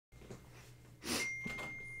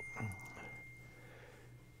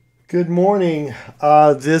Good morning.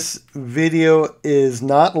 This video is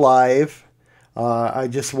not live. I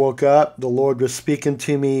just woke up. The Lord was speaking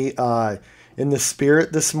to me in the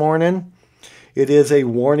Spirit this morning. It is a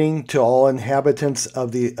warning to all inhabitants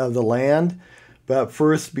of the land. But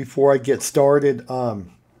first, before I get started,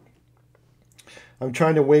 I'm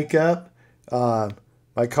trying to wake up.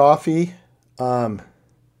 My coffee.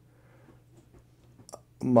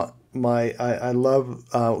 I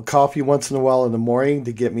love coffee once in a while in the morning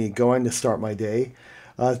to get me going to start my day.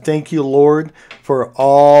 Thank you, Lord, for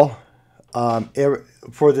all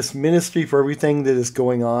for this ministry, for everything that is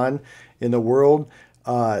going on in the world.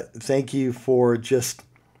 Thank you for just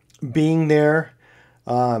being there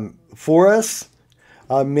for us.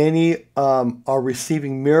 Many are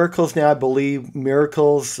receiving miracles now. I believe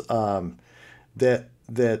miracles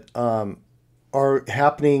that are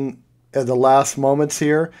happening at the last moments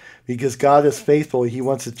here, because God is faithful. He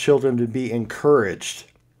wants the children to be encouraged.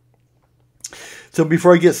 So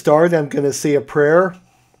before I get started, I'm going to say a prayer.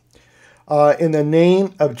 In the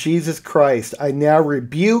name of Jesus Christ, I now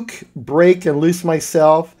rebuke, break, and loose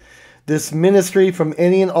myself, this ministry, from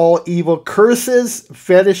any and all evil curses,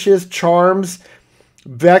 fetishes, charms,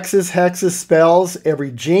 vexes, hexes, spells,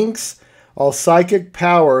 every jinx, all psychic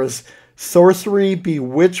powers, sorcery,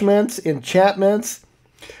 bewitchments, enchantments,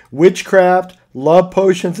 witchcraft, love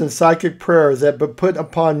potions, and psychic prayers that be put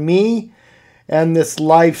upon me and this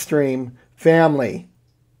live stream family.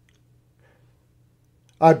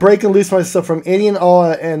 I break and loose myself from any and all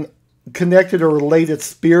and connected or related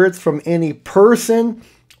spirits, from any person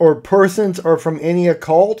or persons, or from any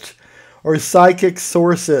occult or psychic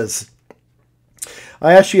sources.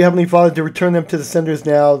 I ask you, Heavenly Father, to return them to the senders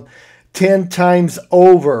now 10 times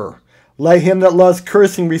over. Let him that loves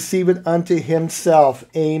cursing receive it unto himself.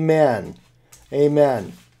 Amen.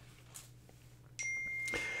 Amen.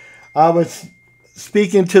 I was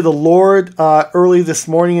speaking to the Lord early this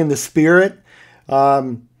morning in the Spirit.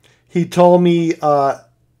 He told me a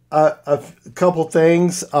couple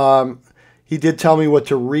things. He did tell me what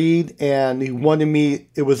to read, and he wanted me,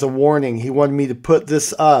 it was a warning. He wanted me to put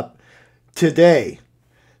this up today.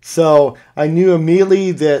 So I knew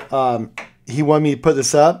immediately that he wanted me to put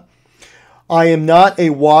this up. I am not a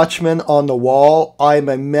watchman on the wall. I am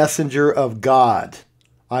a messenger of God.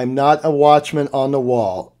 I'm not a watchman on the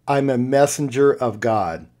wall. I'm a messenger of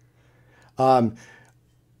God.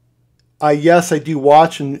 Yes, I do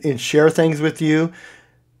watch and share things with you,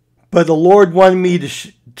 but the Lord wanted me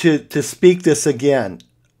to speak this again.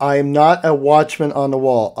 I am not a watchman on the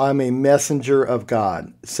wall. I'm a messenger of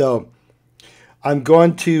God. So I'm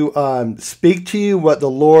going to speak to you what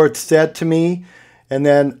the Lord said to me, and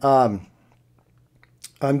then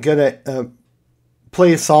I'm going to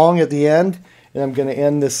play a song at the end, and I'm going to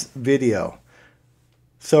end this video.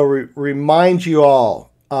 So remind you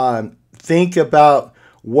all, think about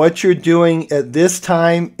what you're doing at this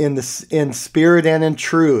time in spirit and in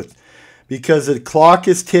truth, because the clock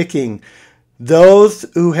is ticking. Those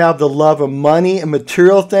who have the love of money and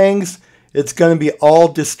material things, it's going to be all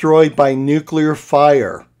destroyed by nuclear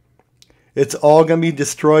fire. It's all going to be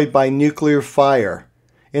destroyed by nuclear fire.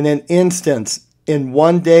 In an instant, in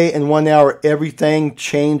 1 day and 1 hour, everything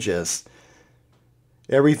changes.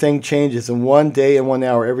 Everything changes. In 1 day and 1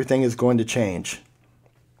 hour, everything is going to change.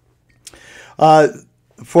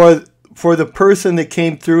 For the person that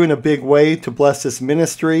came through in a big way to bless this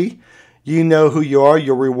ministry, you know who you are.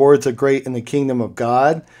 Your rewards are great in the kingdom of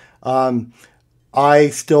God. I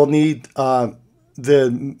still need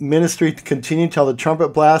the ministry to continue till the trumpet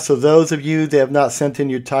blasts. So those of you that have not sent in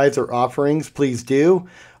your tithes or offerings, please do.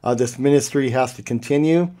 This ministry has to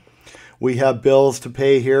continue. We have bills to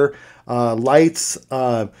pay here. Lights,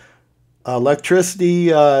 electricity,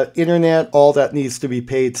 internet, all that needs to be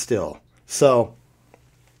paid still. So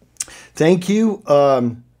thank you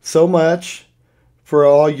so much for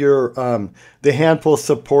all your, the handful of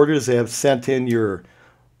supporters that have sent in your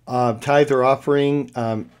tithe or offering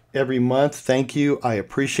every month. Thank you. I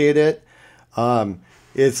appreciate it.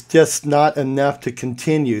 It's just not enough to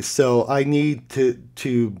continue. So I need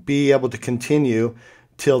to be able to continue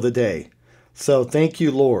till the day. So thank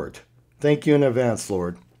you, Lord. Thank you in advance,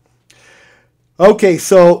 Lord. Okay,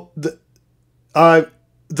 so the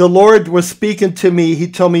Lord was speaking to me.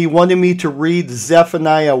 He told me he wanted me to read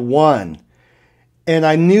Zephaniah 1. And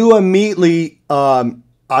I knew immediately I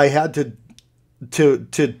had to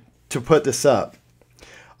put this up.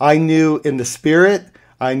 I knew in the Spirit.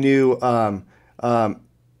 I knew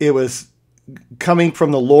it was coming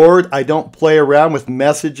from the Lord. I don't play around with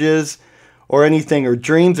messages or anything, or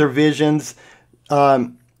dreams or visions.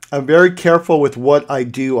 I'm very careful with what I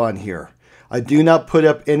do on here. I do not put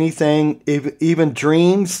up anything, even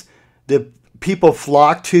dreams, that people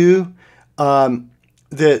flock to,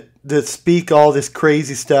 that speak all this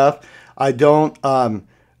crazy stuff. I don't. I'm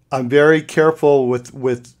very careful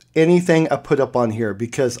with anything I put up on here,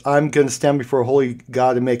 because I'm going to stand before a holy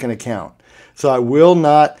God and make an account. So I will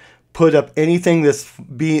not put up anything that's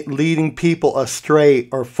leading people astray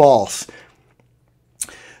or false.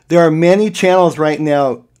 There are many channels right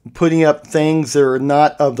now putting up things that are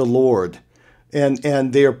not of the Lord.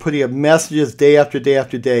 And they are putting up messages day after day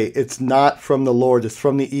after day. It's not from the Lord. It's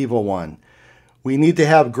from the evil one. We need to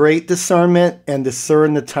have great discernment and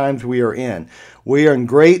discern the times we are in. We are in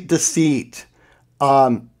great deceit.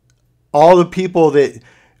 All the people that,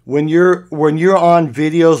 when you're on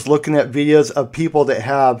videos, looking at videos of people that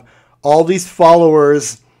have all these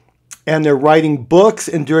followers and they're writing books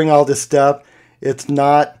and doing all this stuff, it's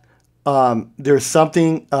not, there's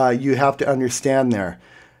something you have to understand there.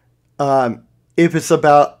 If it's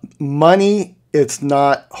about money, it's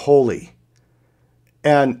not holy.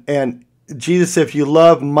 And Jesus said, if you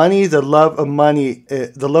love money, the love of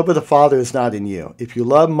the Father is not in you. If you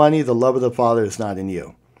love money, the love of the Father is not in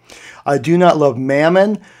you. I do not love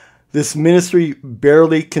mammon. This ministry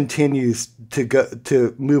barely continues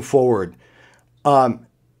to move forward.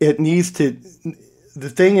 It needs to. The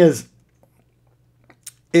thing is,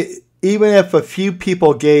 even if a few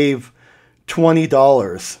people gave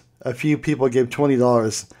 $20,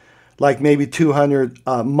 like maybe $200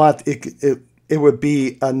 a month, it would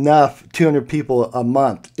be enough. 200 people a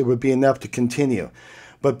month, it would be enough to continue.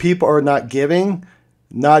 But people are not giving,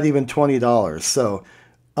 not even $20. So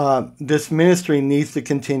this ministry needs to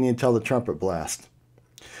continue until the trumpet blast.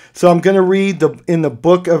 So I'm going to read in the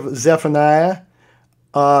book of Zephaniah.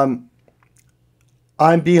 I'm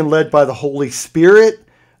being led by the Holy Spirit.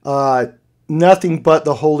 Nothing but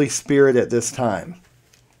the Holy Spirit at this time.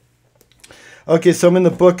 Okay, so I'm in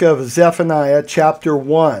the book of Zephaniah, chapter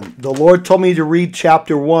 1. The Lord told me to read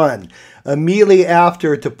chapter 1 immediately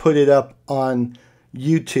after to put it up on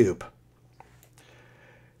YouTube.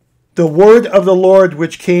 The word of the Lord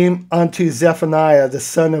which came unto Zephaniah, the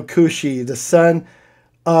son of Cushi, the son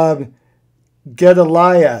of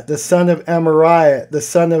Gedaliah, the son of Amariah, the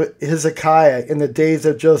son of Hezekiah, in the days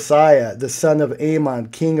of Josiah, the son of Amon,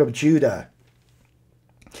 king of Judah.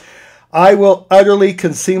 I will utterly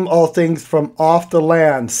consume all things from off the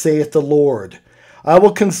land, saith the Lord. I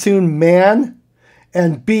will consume man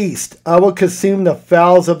and beast. I will consume the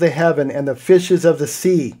fowls of the heaven and the fishes of the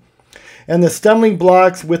sea, and the stumbling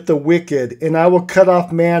blocks with the wicked, and I will cut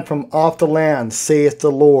off man from off the land, saith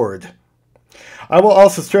the Lord. I will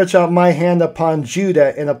also stretch out my hand upon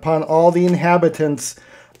Judah and upon all the inhabitants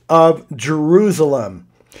of Jerusalem,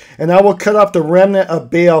 and I will cut off the remnant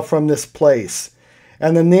of Baal from this place,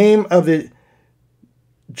 and the name of the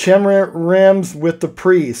Chemarims with the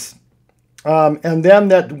priests, and them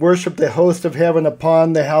that worship the host of heaven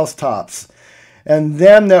upon the housetops, and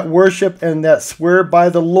them that worship and that swear by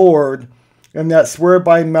the Lord, and that swear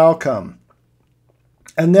by Malcolm,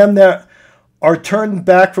 and them that are turned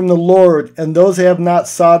back from the Lord, and those that have not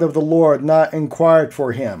sought of the Lord, not inquired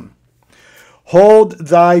for him. Hold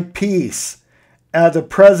thy peace at the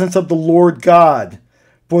presence of the Lord God,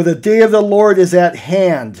 for the day of the Lord is at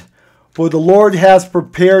hand, for the Lord has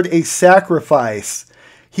prepared a sacrifice.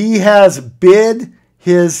 He has bid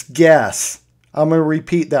his guests. I'm going to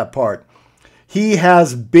repeat that part. He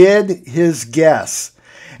has bid his guests.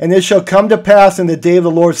 And it shall come to pass in the day of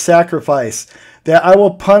the Lord's sacrifice, that I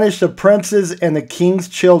will punish the princes and the king's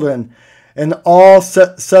children, and all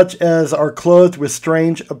such as are clothed with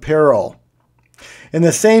strange apparel. In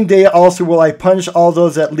the same day also will I punish all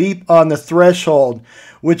those that leap on the threshold,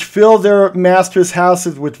 which fill their masters'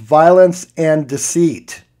 houses with violence and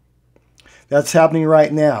deceit. That's happening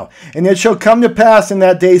right now. And it shall come to pass in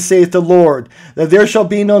that day, saith the Lord, that there shall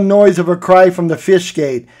be no noise of a cry from the fish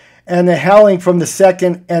gate, and a howling from the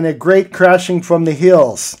second, and a great crashing from the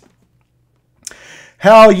hills.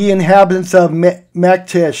 Howl, ye inhabitants of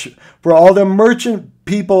Maktish, for all the merchant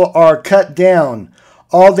people are cut down.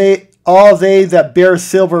 All they that bear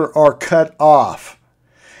silver are cut off.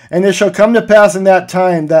 And it shall come to pass in that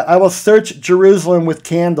time that I will search Jerusalem with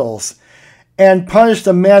candles, and punish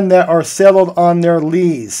the men that are settled on their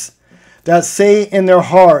lees, that say in their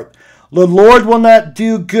heart, the Lord will not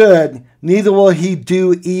do good, neither will he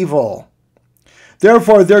do evil.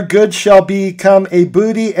 Therefore their goods shall become a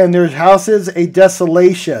booty, and their houses a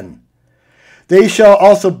desolation. They shall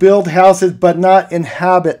also build houses, but not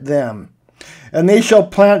inhabit them. And they shall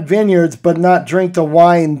plant vineyards, but not drink the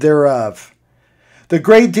wine thereof. The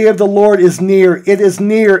great day of the Lord is near. It is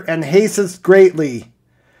near, and hasteth greatly.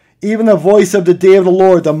 Even the voice of the day of the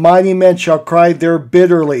Lord, the mighty men shall cry there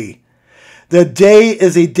bitterly. The day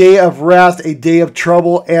is a day of wrath, a day of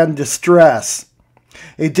trouble and distress,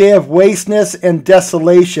 a day of wasteness and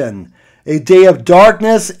desolation, a day of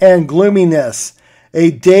darkness and gloominess,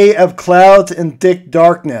 a day of clouds and thick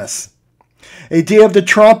darkness, a day of the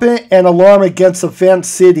trumpet and alarm against the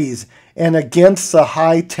fenced cities and against the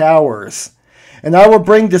high towers. And I will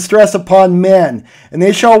bring distress upon men, and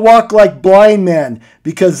they shall walk like blind men,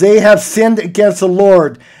 because they have sinned against the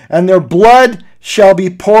Lord, and their blood shall be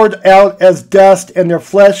poured out as dust, and their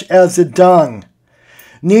flesh as the dung.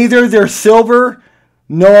 Neither their silver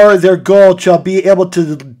nor their gold shall be able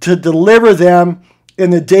to deliver them in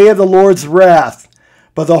the day of the Lord's wrath,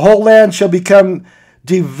 but the whole land shall become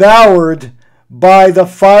devoured by the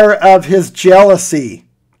fire of his jealousy.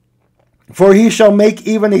 For he shall make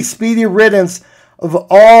even a speedy riddance of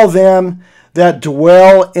all them that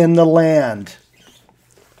dwell in the land.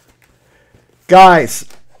 Guys,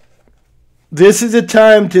 this is a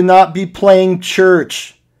time to not be playing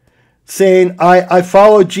church, saying, I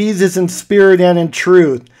follow Jesus in spirit and in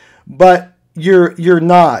truth, but you're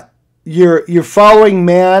not. You're following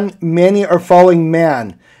man. Many are following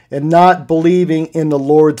man and not believing in the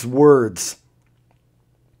Lord's words.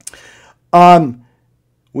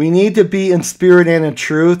 We need to be in spirit and in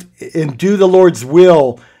truth and do the Lord's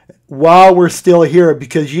will while we're still here,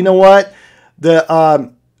 because you know what?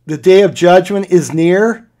 The day of judgment is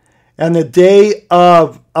near, and the day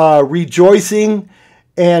of rejoicing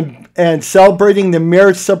and celebrating the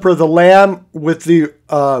marriage supper of the Lamb with the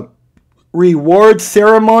reward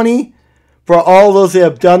ceremony for all those that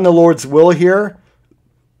have done the Lord's will here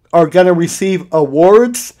are going to receive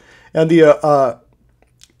awards, and the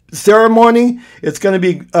ceremony, it's going to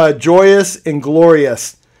be joyous and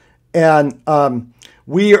glorious, and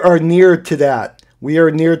we are near to that. We are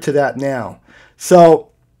near to that now. So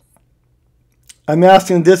I'm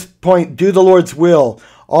asking at this point, do the Lord's will.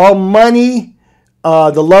 All money,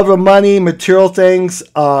 the love of money, material things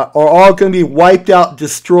are all going to be wiped out,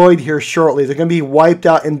 destroyed here shortly. They're going to be wiped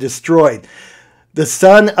out and destroyed. The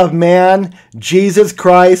Son of Man, Jesus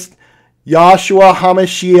Christ, Yahshua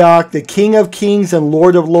HaMashiach, the King of Kings and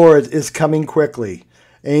Lord of Lords, is coming quickly.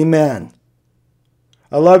 Amen.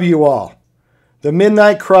 I love you all. The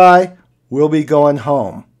midnight cry will be going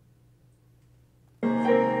home.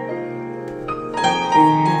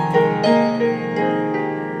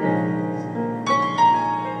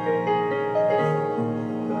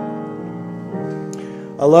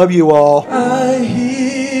 I love you all. I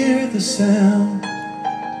hear the sound.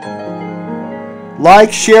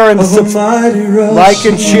 Like, share, and share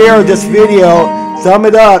this video. Thumb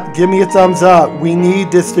it up. Give me a thumbs up. We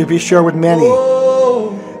need this to be shared with many.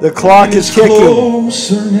 The clock is ticking.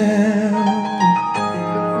 Closer now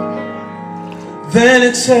than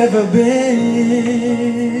it's ever been.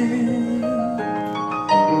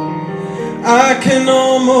 I can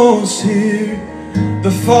almost hear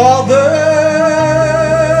the Father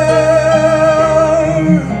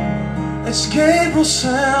as Gabriel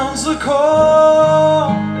sounds the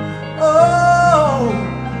call.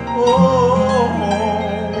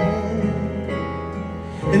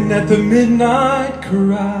 And at the midnight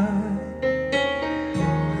cry,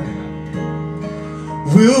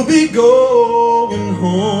 we'll be going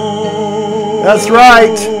home. That's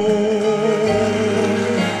right.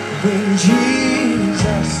 When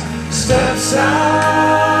Jesus steps out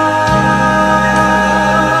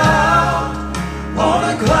on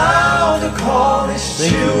a cloud to call his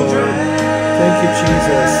children. Thank you,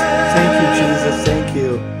 Jesus. Thank you, Jesus. Thank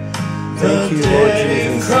you. Thank you, Lord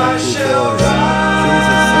Jesus. Thank you, Lord.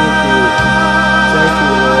 Jesus, thank you. Thank you,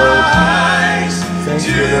 Lord. Thank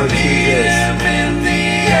you, Lord Jesus.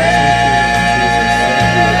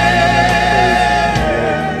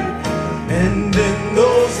 And in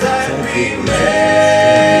those that remain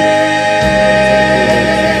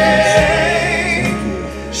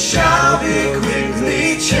shall be quickly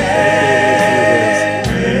changed.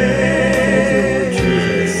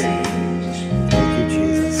 Thank you,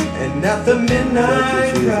 Jesus. And at the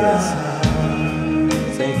midnight cry,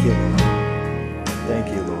 thank you, Lord. Thank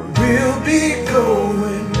you, Lord. we'll be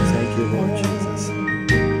going. Thank you, Lord Jesus.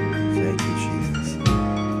 Thank you, Jesus.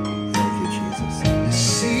 Thank you, Jesus.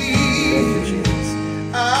 See, Thank you, Jesus.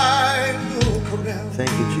 I look around.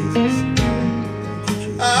 Thank you, Jesus. Thank you,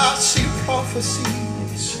 Jesus. I see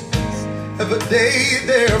prophecies of a day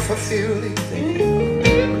they're fulfilling. Thank you, Lord.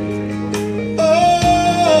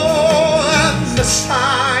 Oh, and the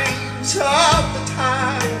signs of the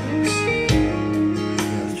times,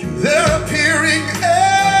 they're appearing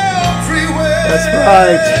everywhere. That's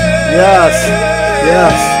right. Yes.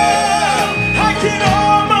 Yes. I can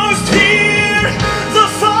almost hear the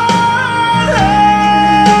Father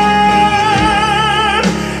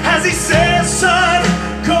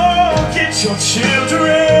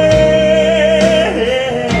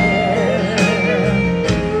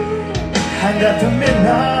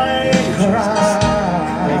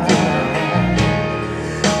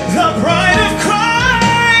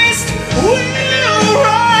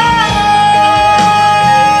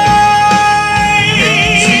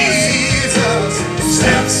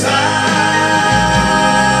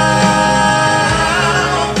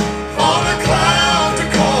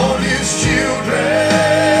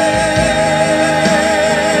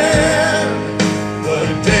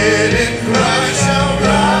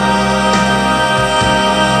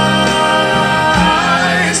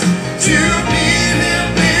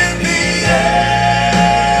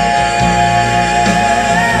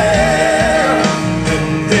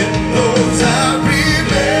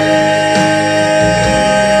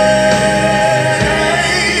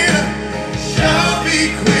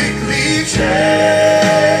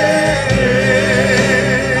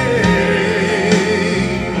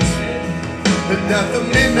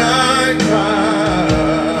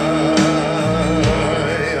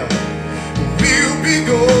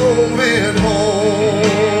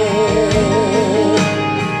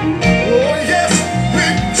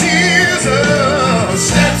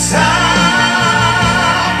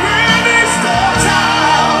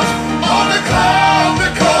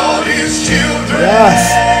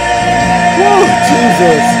Yes. Woo,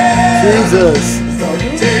 Jesus. Jesus.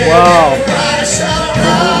 Wow.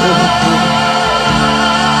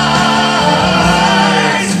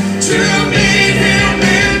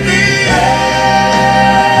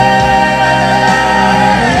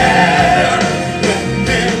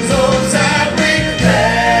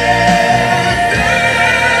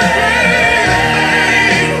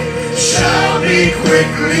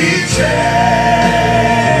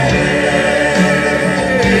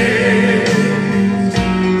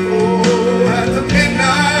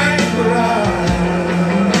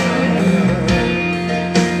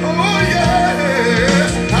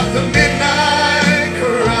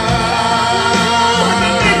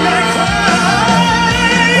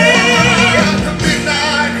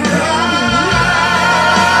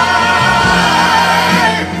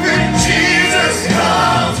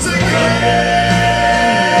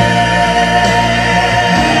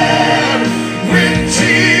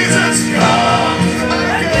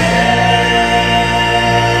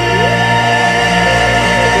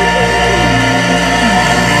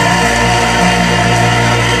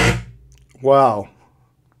 Wow.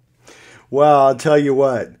 Well, I'll tell you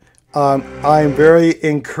what. I'm very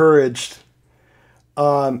encouraged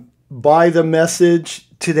by the message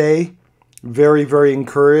today. Very, very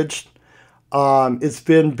encouraged. It's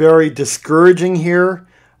been very discouraging here.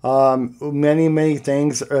 Many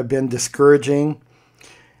things have been discouraging.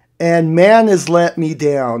 And man has let me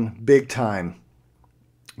down big time.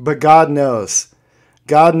 But God knows.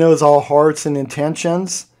 God knows all hearts and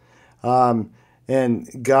intentions.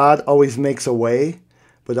 And God always makes a way.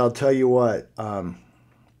 But I'll tell you what.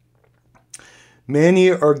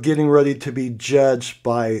 Many are getting ready to be judged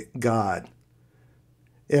by God.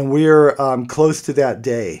 And we're close to that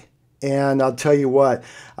day. And I'll tell you what.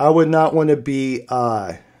 I would not want to be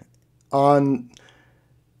on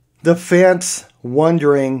the fence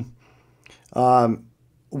wondering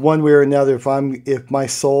one way or another if my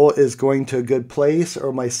soul is going to a good place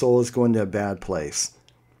or my soul is going to a bad place.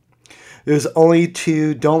 There's only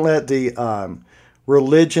two. Don't let the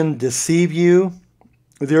religion deceive you.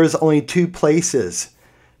 There's only two places,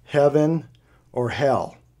 heaven or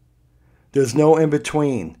hell. There's no in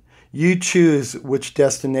between. You choose which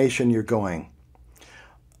destination you're going.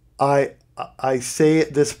 I say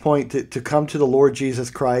at this point to come to the Lord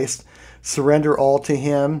Jesus Christ, surrender all to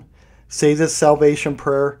Him, say this salvation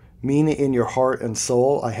prayer, mean it in your heart and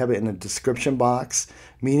soul. I have it in the description box.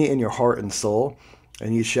 Mean it in your heart and soul,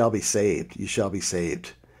 and you shall be saved. You shall be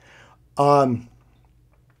saved.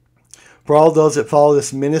 For all those that follow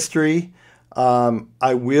this ministry,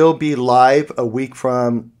 I will be live a week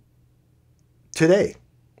from today.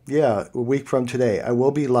 Yeah, a week from today. I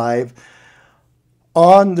will be live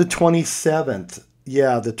on the 27th.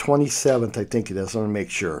 Yeah, the 27th, I think it is. I want to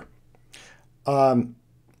make sure.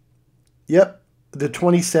 Yep, the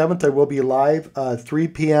 27th, I will be live 3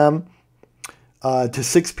 p.m. To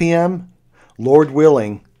 6 p.m. Lord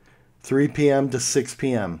willing, 3 p.m. to 6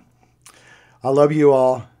 p.m. I love you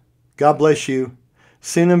all. God bless you.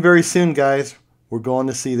 Soon and very soon, guys, we're going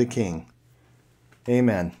to see the King.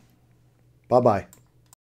 Amen. Bye-bye.